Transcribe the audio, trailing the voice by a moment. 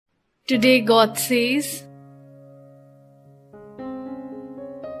Today God says,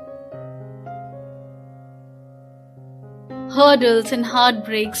 hurdles and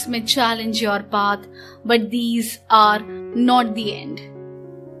heartbreaks may challenge your path, but these are not the end.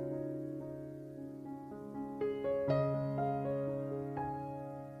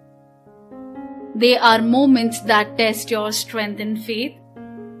 They are moments that test your strength and faith.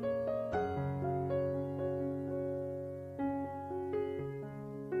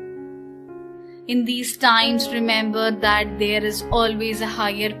 In these times, remember that there is always a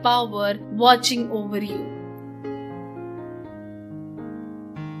higher power watching over you.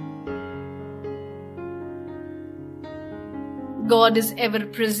 God is ever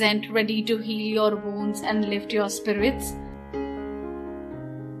present, ready to heal your wounds and lift your spirits.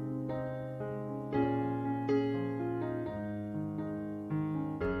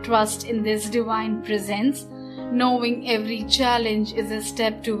 Trust in this divine presence, knowing every challenge is a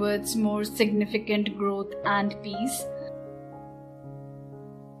step towards more significant growth and peace.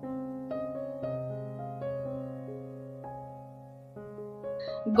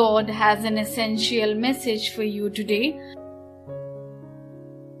 God has an essential message for you today.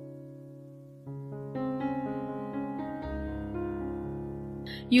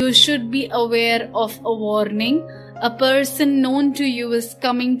 You should be aware of a warning. A person known to you is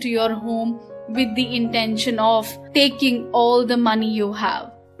coming to your home with the intention of taking all the money you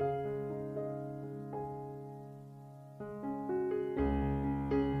have.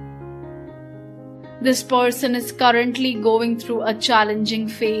 This person is currently going through a challenging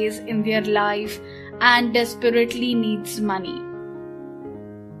phase in their life and desperately needs money.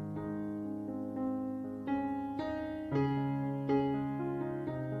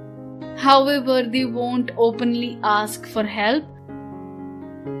 However, they won't openly ask for help.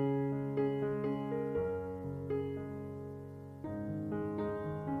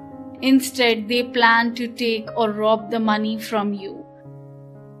 Instead, they plan to take or rob the money from you.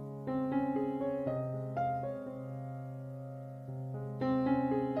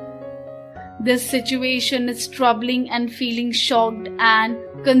 This situation is troubling and feeling shocked and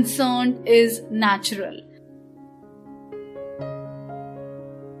concerned is natural.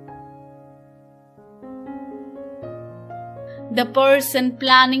 The person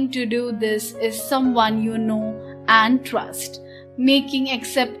planning to do this is someone you know and trust, making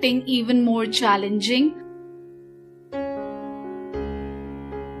accepting even more challenging.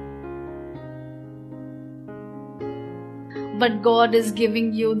 But God is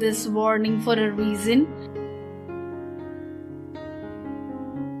giving you this warning for a reason.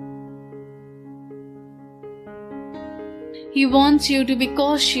 He wants you to be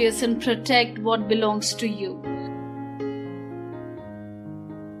cautious and protect what belongs to you.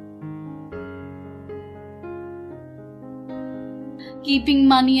 Keeping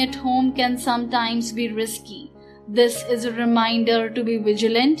money at home can sometimes be risky. This is a reminder to be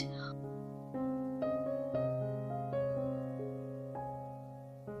vigilant.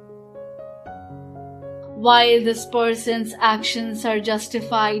 While this person's actions are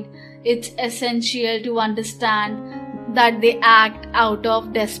justified, it's essential to understand that they act out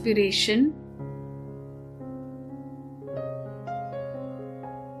of desperation.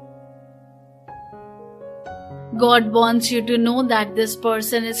 God wants you to know that this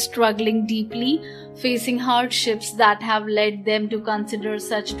person is struggling deeply, facing hardships that have led them to consider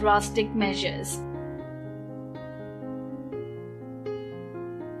such drastic measures.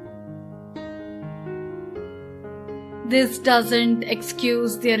 This doesn't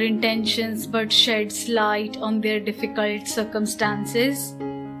excuse their intentions but sheds light on their difficult circumstances.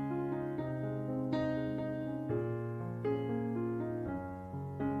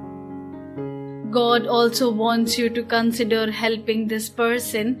 God also wants you to consider helping this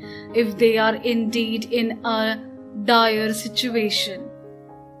person if they are indeed in a dire situation.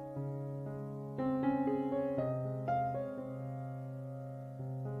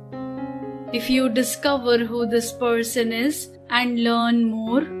 If you discover who this person is and learn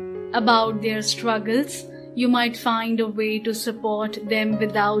more about their struggles, you might find a way to support them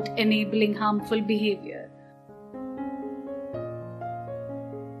without enabling harmful behavior.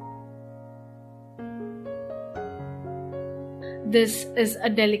 This is a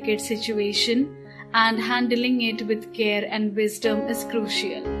delicate situation, and handling it with care and wisdom is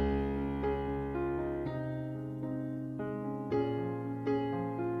crucial.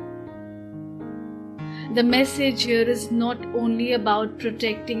 The message here is not only about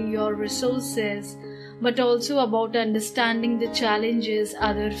protecting your resources, but also about understanding the challenges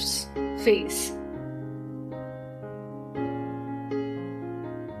others face.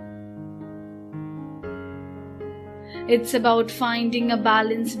 It's about finding a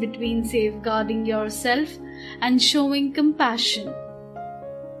balance between safeguarding yourself and showing compassion.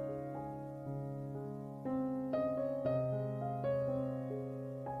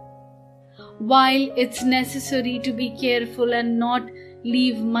 While it's necessary to be careful and not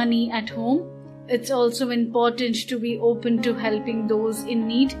leave money at home, it's also important to be open to helping those in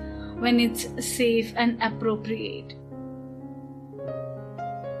need when it's safe and appropriate.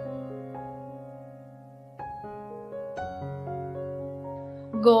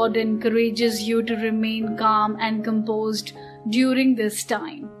 God encourages you to remain calm and composed during this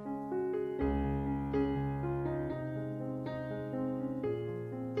time.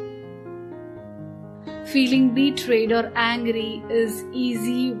 Feeling betrayed or angry is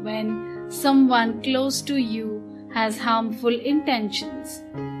easy when someone close to you has harmful intentions.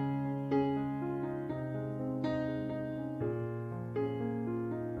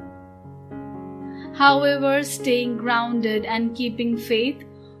 However, staying grounded and keeping faith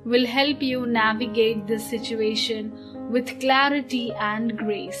will help you navigate this situation with clarity and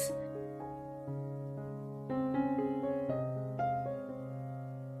grace.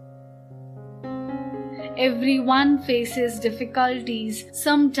 Everyone faces difficulties.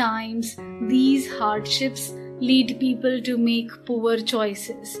 Sometimes these hardships lead people to make poor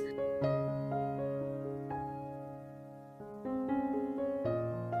choices.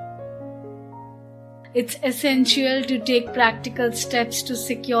 It's essential to take practical steps to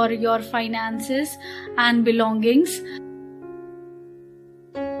secure your finances and belongings.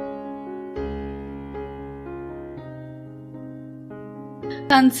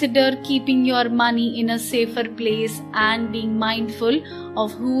 Consider keeping your money in a safer place and being mindful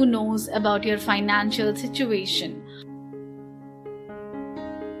of who knows about your financial situation.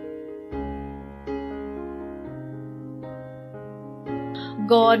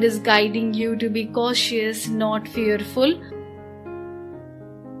 God is guiding you to be cautious, not fearful.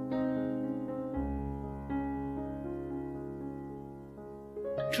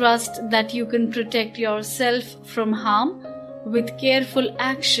 Trust that you can protect yourself from harm with careful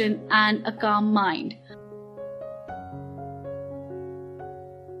action and a calm mind.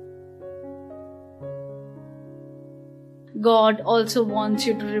 God also wants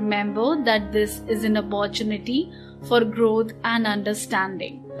you to remember that this is an opportunity for growth and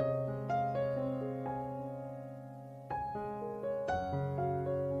understanding.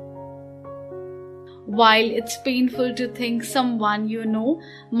 While it's painful to think someone you know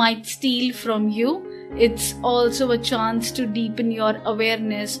might steal from you, it's also a chance to deepen your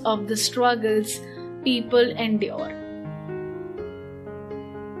awareness of the struggles people endure.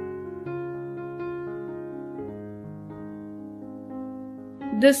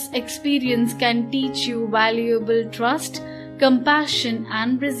 This experience can teach you valuable trust, compassion,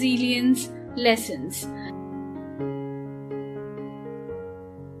 and resilience lessons.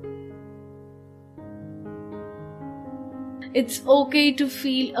 It's okay to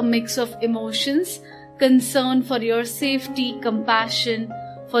feel a mix of emotions, concern for your safety, compassion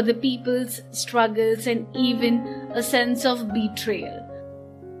for the people's struggles, and even a sense of betrayal.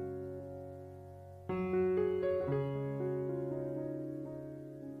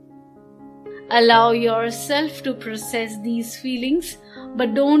 Allow yourself to process these feelings,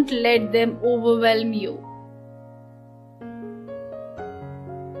 but don't let them overwhelm you.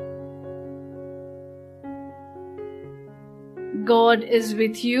 God is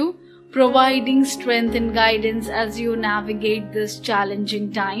with you, providing strength and guidance as you navigate this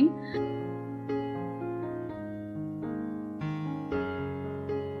challenging time.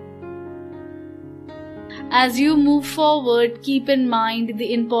 As you move forward, keep in mind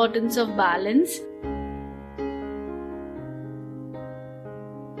the importance of balance.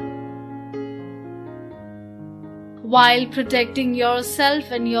 While protecting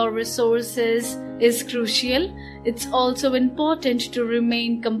yourself and your resources is crucial, it's also important to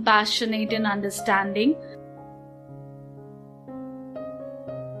remain compassionate and understanding.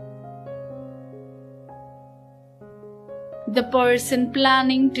 The person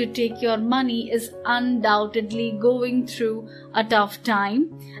planning to take your money is undoubtedly going through a tough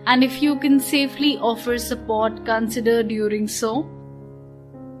time, and if you can safely offer support, consider doing so.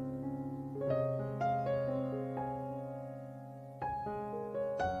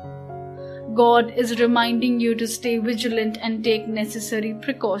 God is reminding you to stay vigilant and take necessary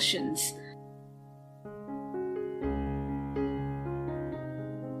precautions.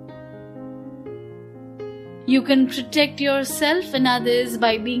 You can protect yourself and others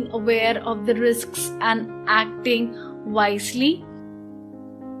by being aware of the risks and acting wisely.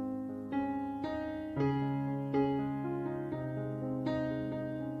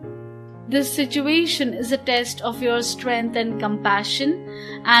 This situation is a test of your strength and compassion,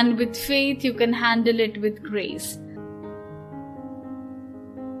 and with faith you can handle it with grace.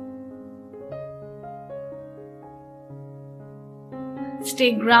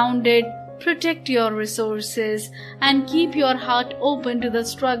 Stay grounded, protect your resources, and keep your heart open to the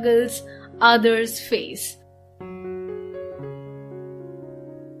struggles others face.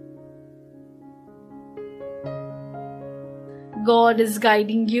 God is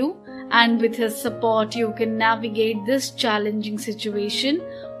guiding you, and with His support you can navigate this challenging situation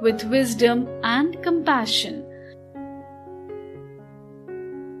with wisdom and compassion.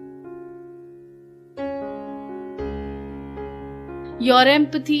 Your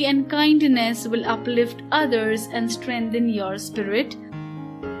empathy and kindness will uplift others and strengthen your spirit.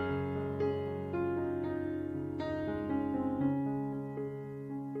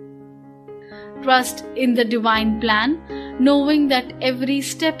 Trust in the divine plan, knowing that every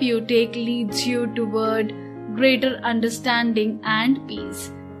step you take leads you toward greater understanding and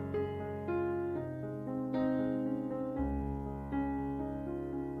peace.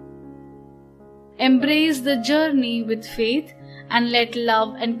 Embrace the journey with faith and let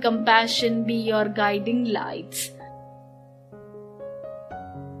love and compassion be your guiding lights.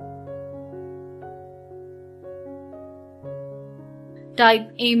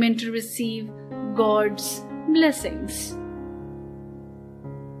 Type Amen to receive God's blessings.